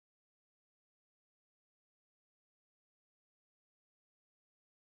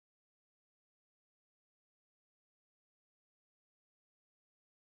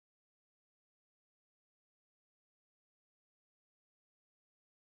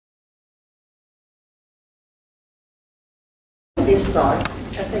this thought,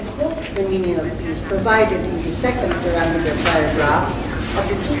 as I quote the meaning of peace provided in the second parameter paragraph of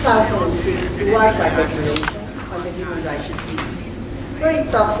the 2006 Huarca Declaration on the Human Rights of Peace, where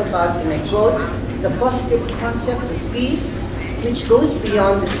it talks about, and I quote, the positive concept of peace, which goes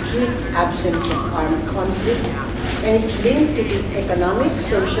beyond the strict absence of armed conflict and is linked to the economic,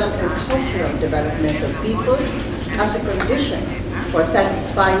 social, and cultural development of peoples as a condition for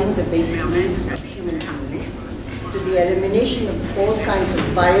satisfying the basic needs of human beings, to the elimination of all kinds of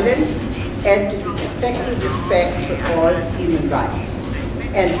violence, and to the effective respect for all human rights.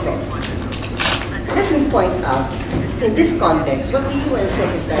 End quote. Let me point out, in this context, what the UN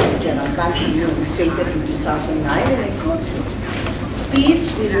Secretary General Ban Ki-moon stated in 2009, and I quote him,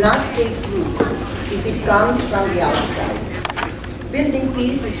 "Peace will not take root if it comes from the outside. Building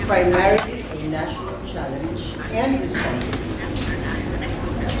peace is primarily a national challenge and responsibility."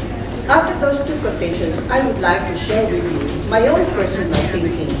 After those two quotations, I would like to share with you my own personal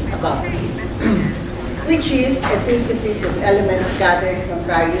thinking about peace, which is a synthesis of elements gathered from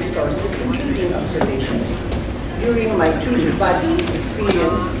various sources, including observations, during my three-body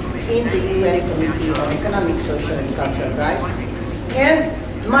experience in the UN Committee on Economic, Social, and Cultural Rights, and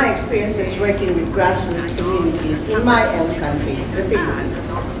my experiences working with grassroots communities in my own country, the Philippines.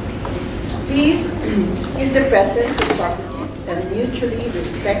 Peace is the presence of positive and mutually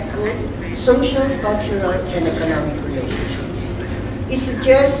respectful social, cultural, and economic relationships. It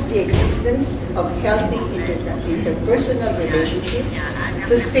suggests the existence of healthy interpersonal relationships,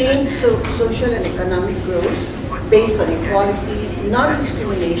 sustained social and economic growth based on equality,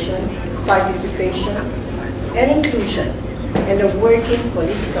 non-discrimination, participation, and inclusion, and a working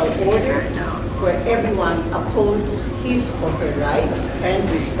political order where everyone upholds his or her rights and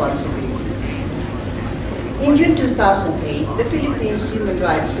responsibilities. In June 2008, the Philippines Human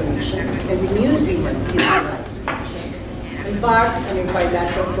Rights Commission and the New Zealand Human Rights Commission embarked on a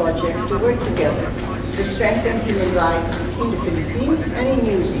bilateral project to work together to strengthen human rights in the Philippines and in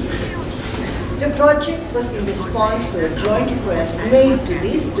New Zealand. The project was in response to a joint request made to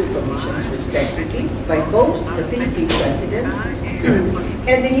these two commissions, respectively, by both the Philippine President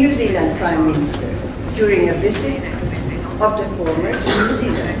and the New Zealand Prime Minister during a visit of the former to New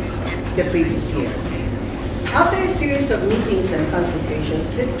Zealand the previous year. After a series of meetings and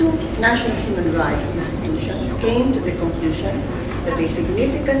consultations, the two national human rights institutions came to the conclusion that a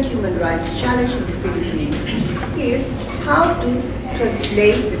significant human rights challenge in the Philippines is how to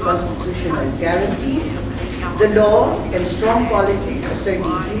translate the constitutional guarantees, the laws, and strong policies asserting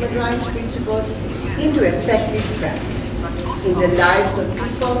human rights principles into effective practice in the lives of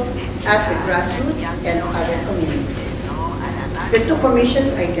people at the grassroots and other communities. The two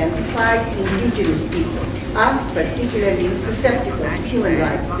commissions identified indigenous peoples as particularly susceptible to human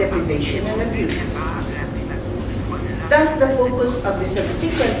rights deprivation and abuses. Thus, the focus of the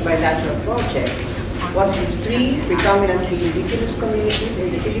subsequent bilateral project was with three predominantly indigenous communities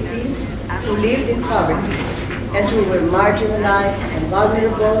in the Philippines who lived in poverty and who were marginalized and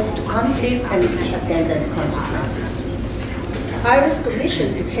vulnerable to conflict and its attendant consequences. I was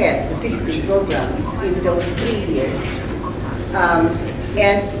commissioned to head the Philippine program in those 3 years,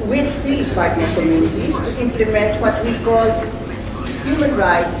 and with three partner communities to implement what we call human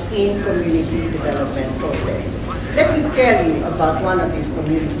rights in community development process. Let me tell you about one of these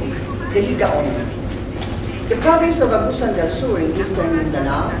communities, the Higaonon. The province of Agusan del Sur in eastern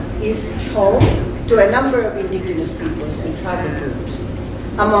Mindanao is home to a number of indigenous peoples and tribal groups.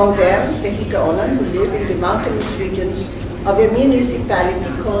 Among them, the Higaonon, who live in the mountainous regions of a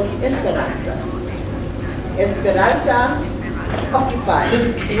municipality called Esperanza. Esperanza occupies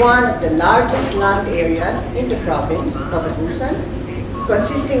one of the largest land areas in the province of Agusan,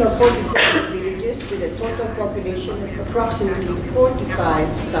 consisting of 47 villages with a total population of approximately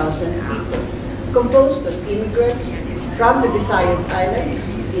 45,000 people, composed of immigrants from the Visayas Islands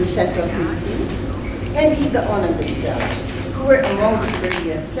in central Philippines and the Higaonon themselves, who were among the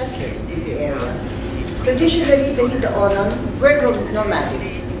earliest settlers in the area. Traditionally, the Higaonon were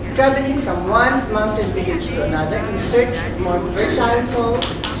nomadic, traveling from one mountain village to another in search of more fertile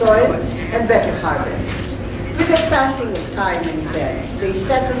soil and better harvest. With the passing of time and events, they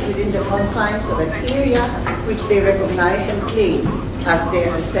settled within the confines of an area which they recognized and claimed as their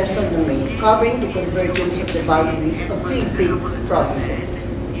ancestral domain, covering the convergence of the boundaries of three big provinces.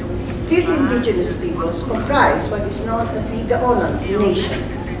 These indigenous peoples comprise what is known as the Higaonon nation,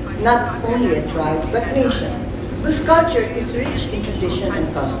 not only a tribe, but nation, whose culture is rich in tradition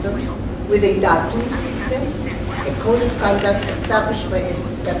and customs, with a datu system, a code of conduct established by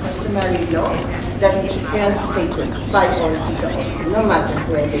a customary law that is held sacred by all Higaonon, no matter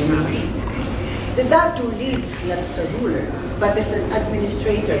where they may be. The Datu leads not as a ruler, but as an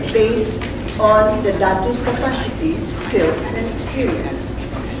administrator based on the Datu's capacity, skills, and experience.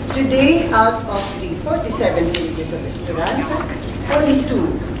 Today, out of the 47 villages of Esperanza, only 2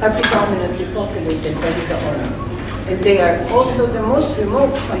 are predominantly populated by Higaonon, and they are also the most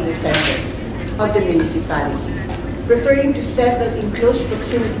remote from the center of the municipality, preferring to settle in close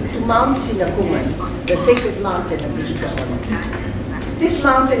proximity to Mount Sinacuman, the sacred mountain of the Higaonon. This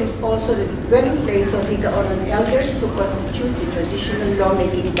mountain is also the dwelling place of Higaonon elders who constitute the traditional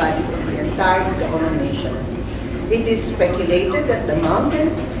lawmaking body of the entire Higaonon nation. It is speculated that the mountain,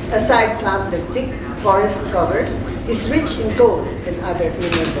 aside from the thick forest cover, is rich in gold and other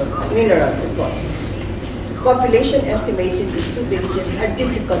mineral deposits. Population estimates in these 2 villages are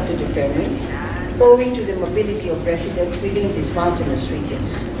difficult to determine, owing to the mobility of residents within these mountainous regions.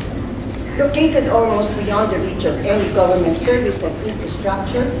 Located almost beyond the reach of any government service and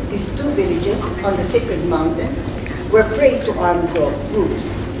infrastructure, these 2 villages on the sacred mountain were prey to armed groups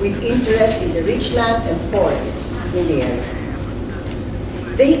with interest in the rich land and forests in the area.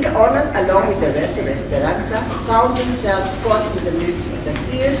 The Higaonon, along with the rest of Esperanza, found themselves caught in the midst of the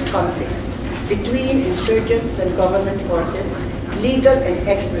fierce conflicts between insurgents and government forces, legal and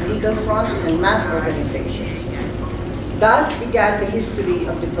extra-legal fronts, and mass organizations. Thus began the history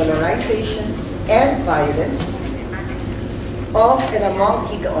of the polarization and violence of and among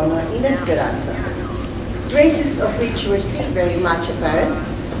Higaonon in Esperanza, traces of which were still very much apparent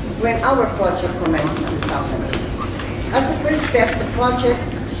when our project commenced in 2008. As a first step, the project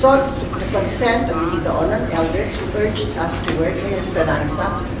sought the consent of the Higaonon elders who urged us to work in Esperanza,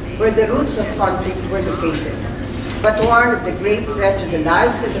 where the roots of conflict were located, but warned of the grave threat to the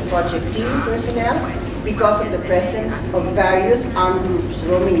lives of the project team personnel because of the presence of various armed groups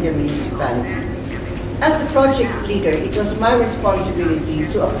roaming the municipality. As the project leader, it was my responsibility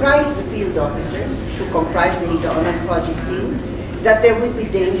to apprise the field officers who comprise the Higaonon project team that there would be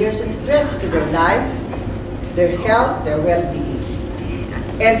dangers and threats to their life, their health, their well-being,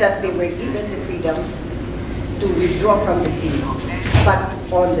 and that they were given the freedom to withdraw from the team, but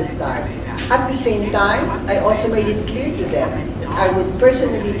on the start. At the same time, I also made it clear to them that I would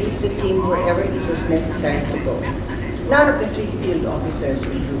personally lead the team wherever it was necessary to go. None of the 3 field officers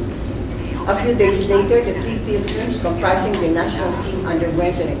withdrew. A few days later, the 3 field teams comprising the national team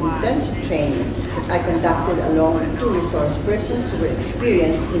underwent an intensive training that I conducted along with 2 resource persons who were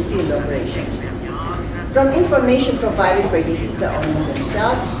experienced in field operations. From information provided by the Higaonon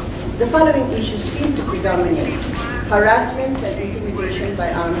themselves, the following issues seem to predominate: harassment and intimidation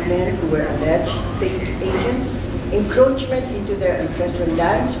by armed men who were alleged state agents, encroachment into their ancestral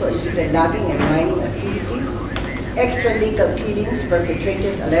lands for illegal logging and mining activities, extra-legal killings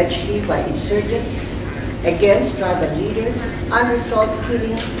perpetrated allegedly by insurgents against tribal leaders, unresolved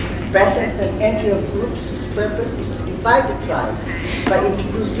killings, presence and entry of groups whose purpose is to divide the tribe by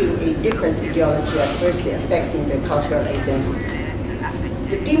introducing a different ideology adversely affecting their cultural identity.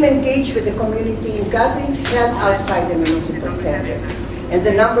 The team engaged with the community in gatherings held outside the municipal center, and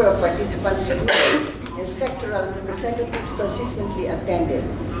the number of participants grew, and sectoral representatives consistently attended.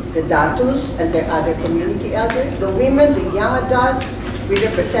 The Datus and their other community elders, the women, the young adults, with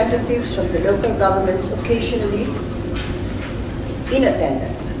representatives from the local governments occasionally in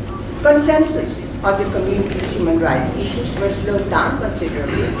attendance. Consensus on the community's human rights issues were slowed down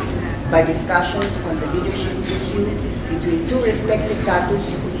considerably by discussions on the leadership issue between 2 respective Datus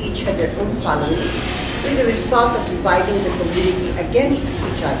who each had their own following, with the result of dividing the community against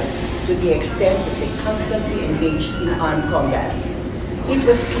each other to the extent that they constantly engaged in armed combat. It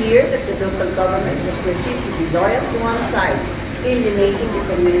was clear that the local government was perceived to be loyal to one side, alienating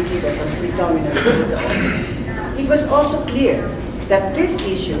the community that was predominantly Higaonon. It was also clear that this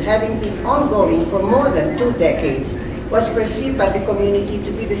issue, having been ongoing for more than 2 decades, was perceived by the community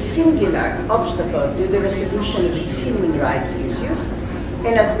to be the singular obstacle to the resolution of its human rights issues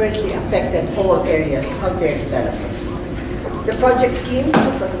and adversely affected all areas of their development. The project team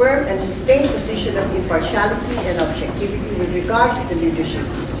took a firm and sustained position of impartiality and objectivity with regard to the leadership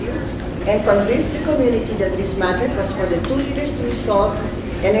issue and convinced the community that this matter was for the 2 leaders to resolve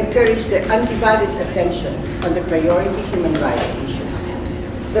and encourage their undivided attention on the priority human rights issues.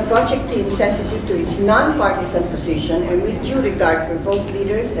 The project team, sensitive to its non-partisan position and with due regard for both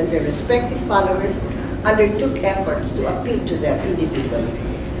leaders and their respective followers, undertook efforts to appeal to them individually.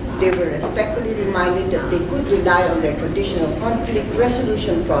 They were respectfully reminded that they could rely on their traditional conflict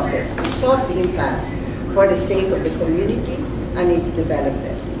resolution process to solve the impasse for the sake of the community and its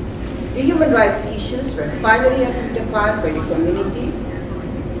development. The human rights issues were finally agreed upon by the community,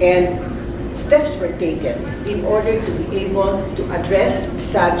 and steps were taken in order to be able to address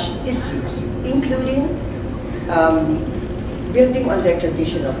such issues including building on their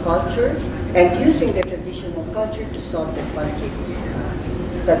traditional culture and using their traditional culture to solve the conflicts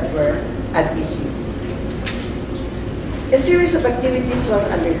that were at issue. A series of activities was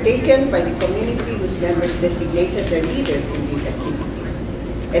undertaken by the community whose members designated their leaders in these activities,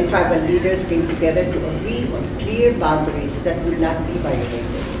 and tribal leaders came together to agree on clear boundaries that would not be violated.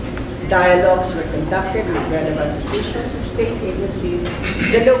 Dialogues were conducted with relevant officials of state agencies,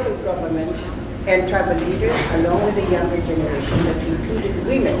 the local government, and tribal leaders, along with the younger generation that included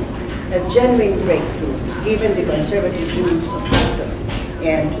women, a genuine breakthrough given the conservative rules of custom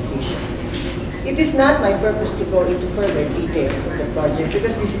and tradition. It is not my purpose to go into further details of the project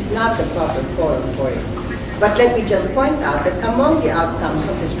because this is not the proper forum for it. But let me just point out that among the outcomes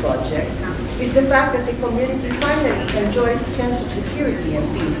of this project is the fact that the community finally enjoys a sense of security and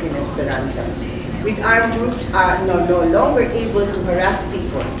peace in Esperanza, with armed groups are no longer able to harass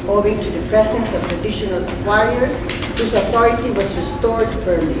people owing to the presence of traditional warriors whose authority was restored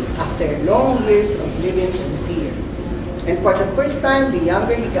firmly after long years of living in fear. And for the first time, the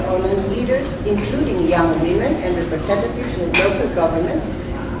younger Higaonon leaders, including young women and representatives of local government,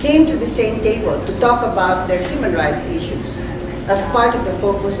 came to the same table to talk about their human rights issues as part of the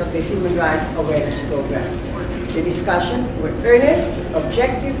focus of the Human Rights Awareness Program. The discussions were earnest,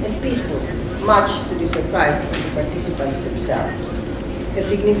 objective, and peaceful, much to the surprise of the participants themselves. A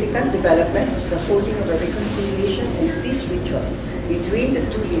significant development was the holding of a reconciliation and peace ritual between the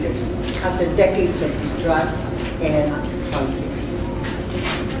two leaders after decades of distrust and conflict.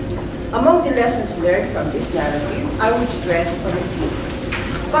 Among the lessons learned from this narrative, I would stress on a few.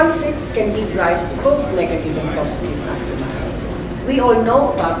 Conflict can give rise to both negative and positive aftermaths. We all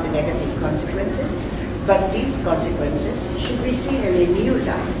know about the negative consequences, but these consequences should be seen in a new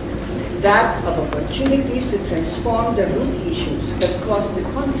light, that of opportunities to transform the root issues that caused the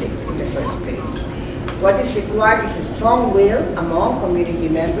conflict in the first place. What is required is a strong will among community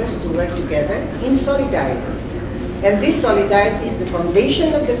members to work together in solidarity. And this solidarity is the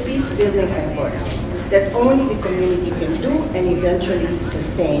foundation of the peace-building efforts that only the community can do and eventually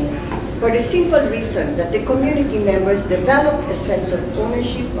sustain, for the simple reason that the community members develop a sense of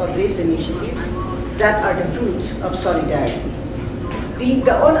ownership of these initiatives that are the fruits of solidarity. The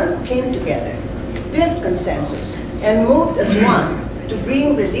Higaonon came together, built consensus, and moved as one to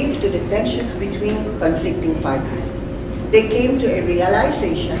bring relief to the tensions between conflicting parties. They came to a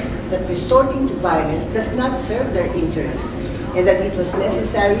realization that resorting to violence does not serve their interests, and that it was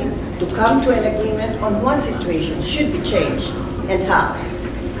necessary to come to an agreement on what situation should be changed and how.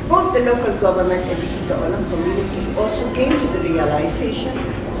 Both the local government and the Higaonon community also came to the realization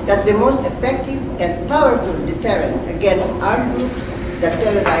that the most effective and powerful deterrent against armed groups that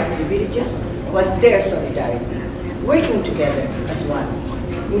terrorize the villages was their solidarity, working together as one.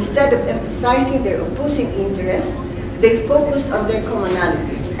 Instead of emphasizing their opposing interests, they focused on their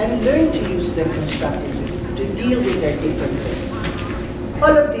commonalities and learned to use them constructively to deal with their differences.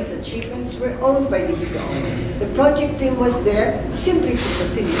 All of these achievements were owned by the Higaonon. The project team was there simply to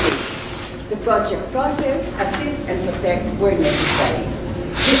facilitate. The project process, assist, and protect were necessary.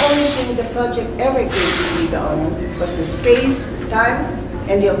 The only thing the project ever gave to the Higaonon was the space, the time,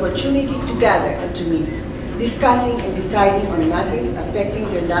 and the opportunity to gather and to meet, discussing and deciding on matters affecting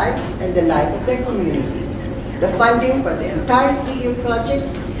their lives and the life of their community. The funding for the entire 3-year project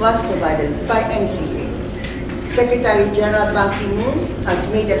was provided by NCA. Secretary General Ban Ki-moon has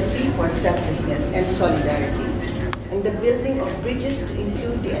made a plea for selflessness and solidarity, and the building of bridges to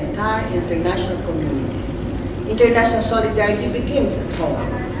include the entire international community. International solidarity begins at home,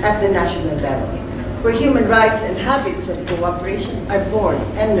 at the national level, where human rights and habits of cooperation are born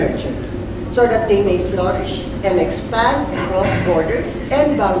and nurtured, so that they may flourish and expand across borders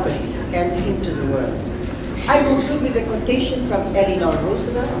and boundaries and into the world. I conclude with a quotation from Eleanor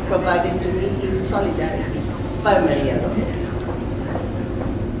Roosevelt, provided to me in solidarity by Maria Rosa,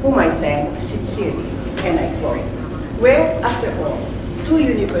 whom I thank sincerely, and I quote, "Where, after all, two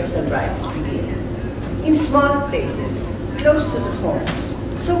universal rights begin, in small places, close to the home,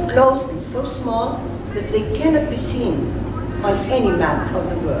 so close and so small that they cannot be seen on any map of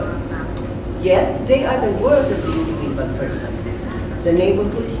the world. Yet they are the world of the individual person, the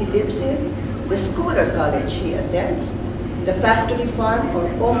neighborhood he lives in, the school or college he attends, the factory, farm, or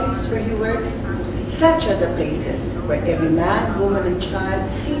office where he works. Such are the places where every man, woman, and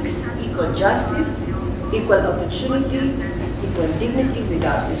child seeks equal justice, equal opportunity, equal dignity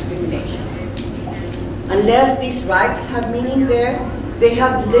without discrimination. Unless these rights have meaning there, they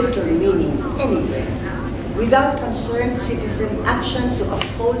have little meaning anywhere. Without concerned citizen action to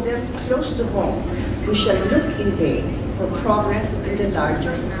uphold them close to home, we shall look in vain for progress in the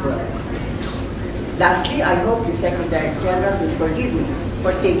larger world." Lastly, I hope the Secretary General will forgive me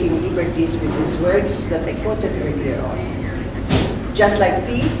for taking liberties with his words that I quoted earlier on. Just like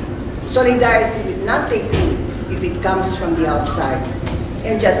peace, solidarity will not take root if it comes from the outside.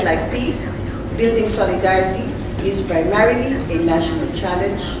 And just like peace, building solidarity is primarily a national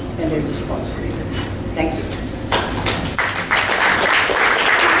challenge and a responsibility. Thank you.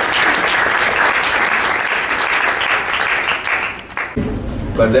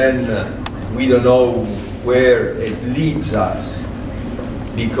 But then we don't know where it leads us,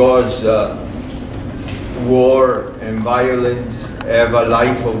 because war and violence have a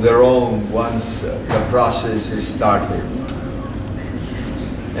life of their own once the process is started.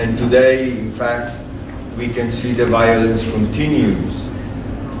 And today, in fact, we can see the violence continues.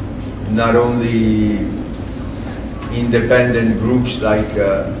 Not only independent groups like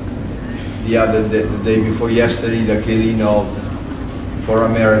the day before yesterday, the killing of 4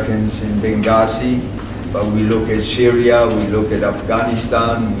 Americans in Benghazi, but we look at Syria, we look at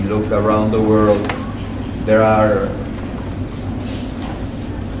Afghanistan, we look around the world. There are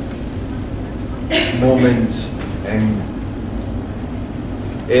moments and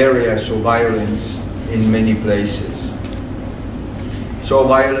areas of violence in many places. So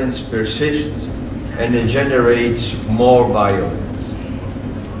violence persists and it generates more violence.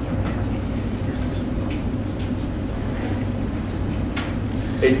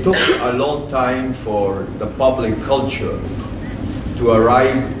 It took a long time for the public culture to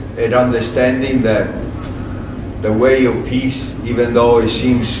arrive at understanding that the way of peace, even though it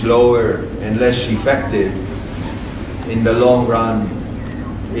seems slower and less effective, in the long run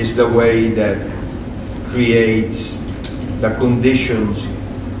is the way that creates the conditions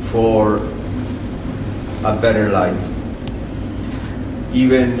for a better life.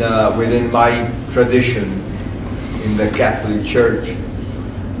 Even within my tradition in the Catholic Church,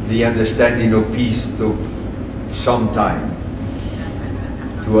 the understanding of peace took some time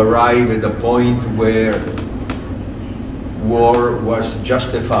to arrive at the point where war was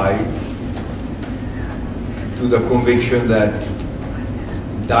justified, to the conviction that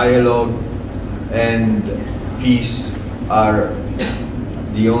dialogue and peace are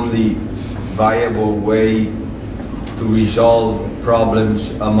the only viable way to resolve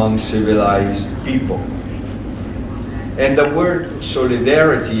problems among civilized people. And the word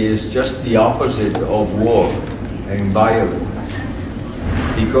solidarity is just the opposite of war and violence,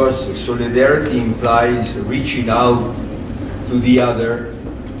 because solidarity implies reaching out to the other,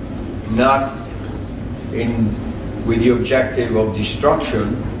 not with the objective of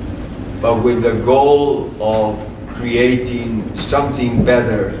destruction, but with the goal of creating something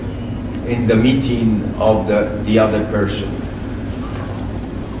better in the meeting of the other person.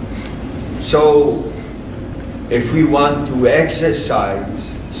 So, if we want to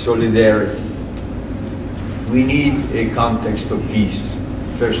exercise solidarity, we need a context of peace,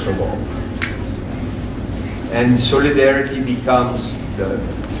 first of all. And solidarity becomes the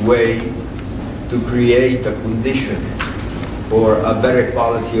way to create a condition for a better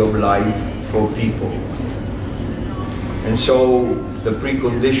quality of life for people. And so the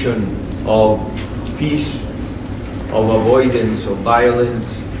precondition of peace, of avoidance of violence,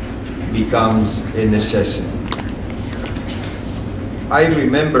 becomes a necessity. I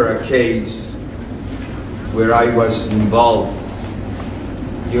remember a case where I was involved.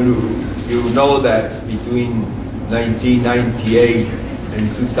 You know that between 1998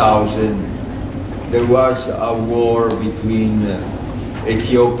 and 2000, there was a war between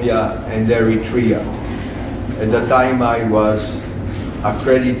Ethiopia and Eritrea. At the time I was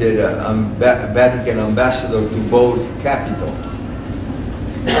accredited Vatican ambassador to both capitals.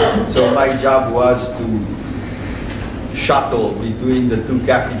 So my job was to shuttle between the two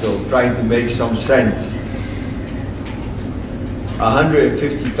capitals, trying to make some sense.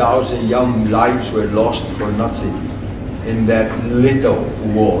 150,000 young lives were lost for nothing in that little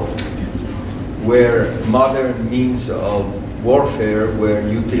war, where modern means of warfare were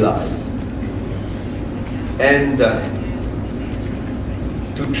utilized. And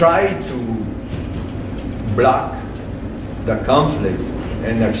to try to block the conflict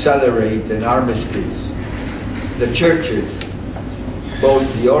and accelerate an armistice, the churches,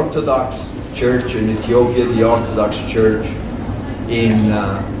 both the Orthodox Church in Ethiopia, the Orthodox Church in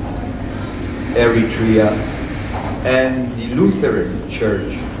Eritrea, and the Lutheran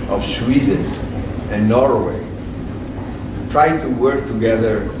Church of Sweden and Norway, try to work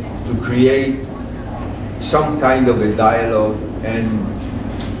together to create some kind of a dialogue, and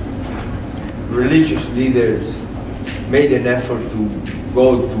religious leaders made an effort to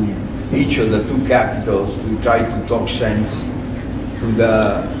go to each of the two capitals to try to talk sense to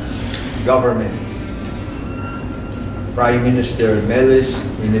the government Prime Minister Meles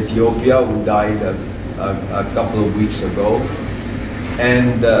in Ethiopia, who died a couple of weeks ago,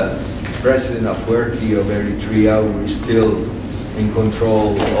 and President Afwerki of Eritrea, who is still in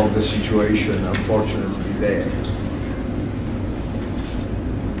control of the situation, unfortunately, there.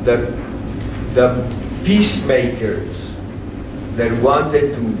 The peacemakers that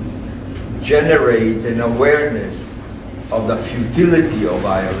wanted to generate an awareness of the futility of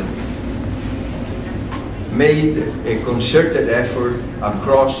violence made a concerted effort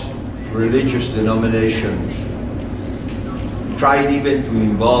across religious denominations, tried even to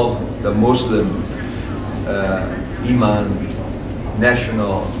involve the Muslim imam,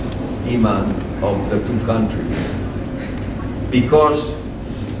 national imam of the two countries, because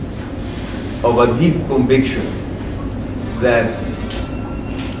of a deep conviction that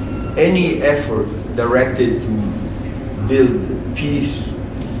any effort directed to build peace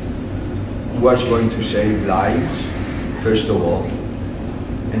was going to save lives, first of all,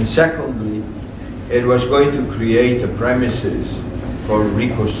 and secondly, it was going to create the premises for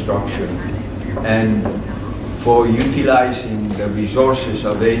reconstruction and for utilizing the resources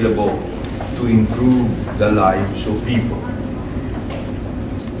available to improve the lives of people.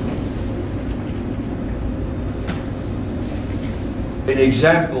 An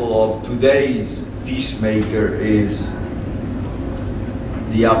example of today's peacemaker is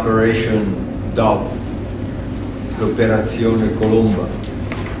the Operation DOV, l'Operazione Colomba,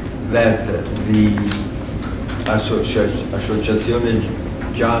 that the Associazione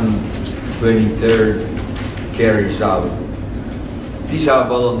John 23rd carries out. These are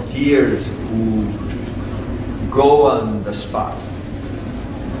volunteers who go on the spot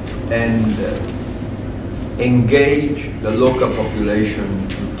and engage the local population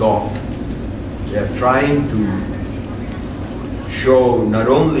to talk. They are trying to show not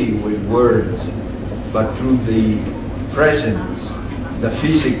only with words, but through the presence, the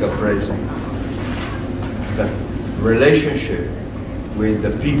physical presence, the relationship with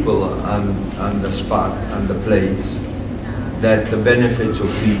the people on the spot, on the place, that the benefits of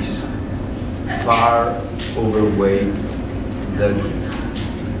peace far overweigh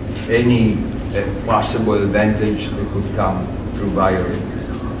any possible advantage that could come through violence.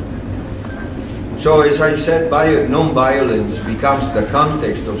 So as I said, non-violence becomes the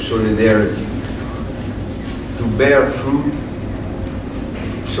context of solidarity. To bear fruit,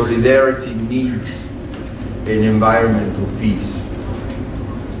 solidarity needs an environment of peace.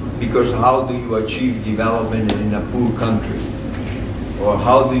 Because how do you achieve development in a poor country? Or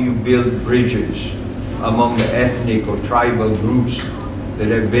how do you build bridges among the ethnic or tribal groups that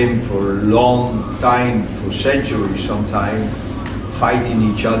have been for a long time, for centuries sometimes, fighting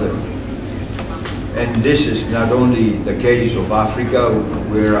each other? And this is not only the case of Africa,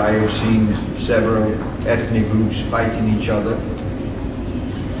 where I have seen several ethnic groups fighting each other,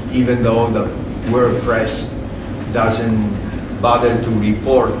 even though the world press doesn't bother to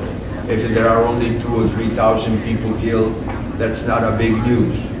report. If there are only 2,000 or 3,000 people killed, that's not a big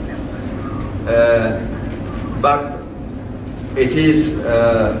news. But it is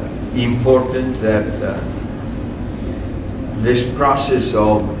important that this process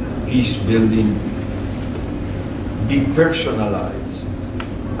of peace building be personalized.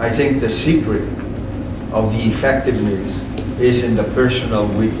 I think the secret of the effectiveness is in the personal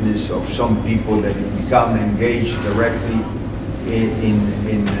witness of some people that become engaged directly in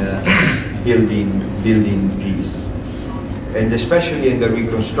building peace. And especially in the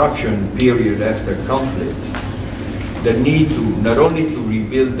reconstruction period after conflict, the need to not only to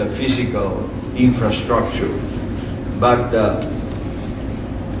rebuild the physical infrastructure, but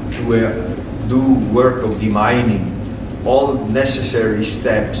to do work of demining, all necessary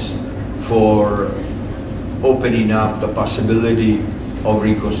steps for opening up the possibility of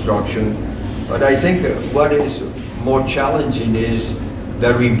reconstruction. But I think what is more challenging is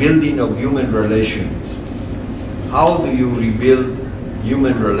the rebuilding of human relations. How do you rebuild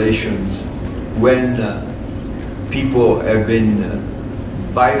human relations when people have been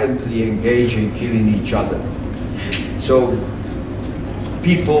violently engaged in killing each other? So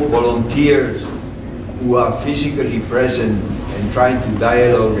people, volunteers who are physically present and trying to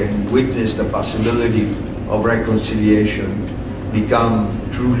dialogue and witness the possibility of reconciliation become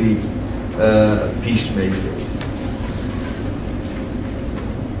truly peacemakers.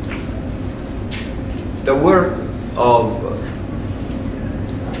 The work of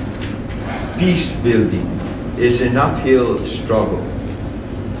peace building is an uphill struggle,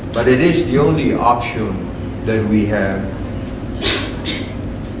 but it is the only option that we have.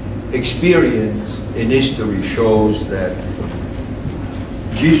 Experience in history shows that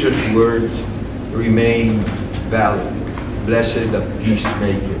Jesus' words remain valid. blessed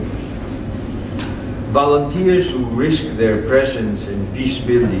peacemakers. Volunteers who risk their presence in peace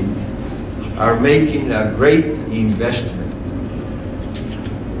building are making a great investment,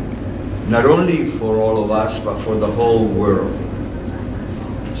 not only for all of us, but for the whole world.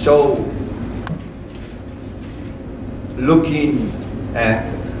 So, looking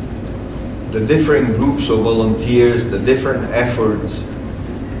at the different groups of volunteers, the different efforts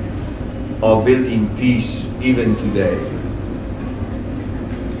of building peace even today,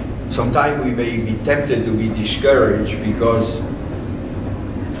 sometimes we may be tempted to be discouraged because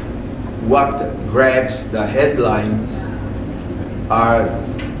what grabs the headlines are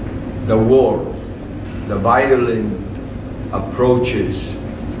the wars, the violent approaches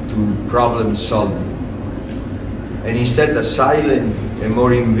to problem solving. And instead the silent and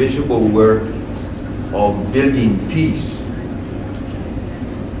more invisible work of building peace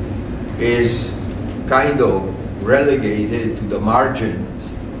is kind of relegated to the margins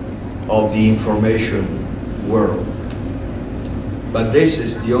of the information world. But this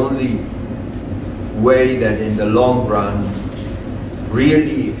is the only way that in the long run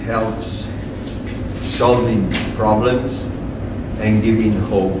really helps solving problems and giving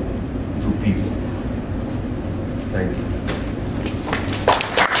hope to people. Thank you.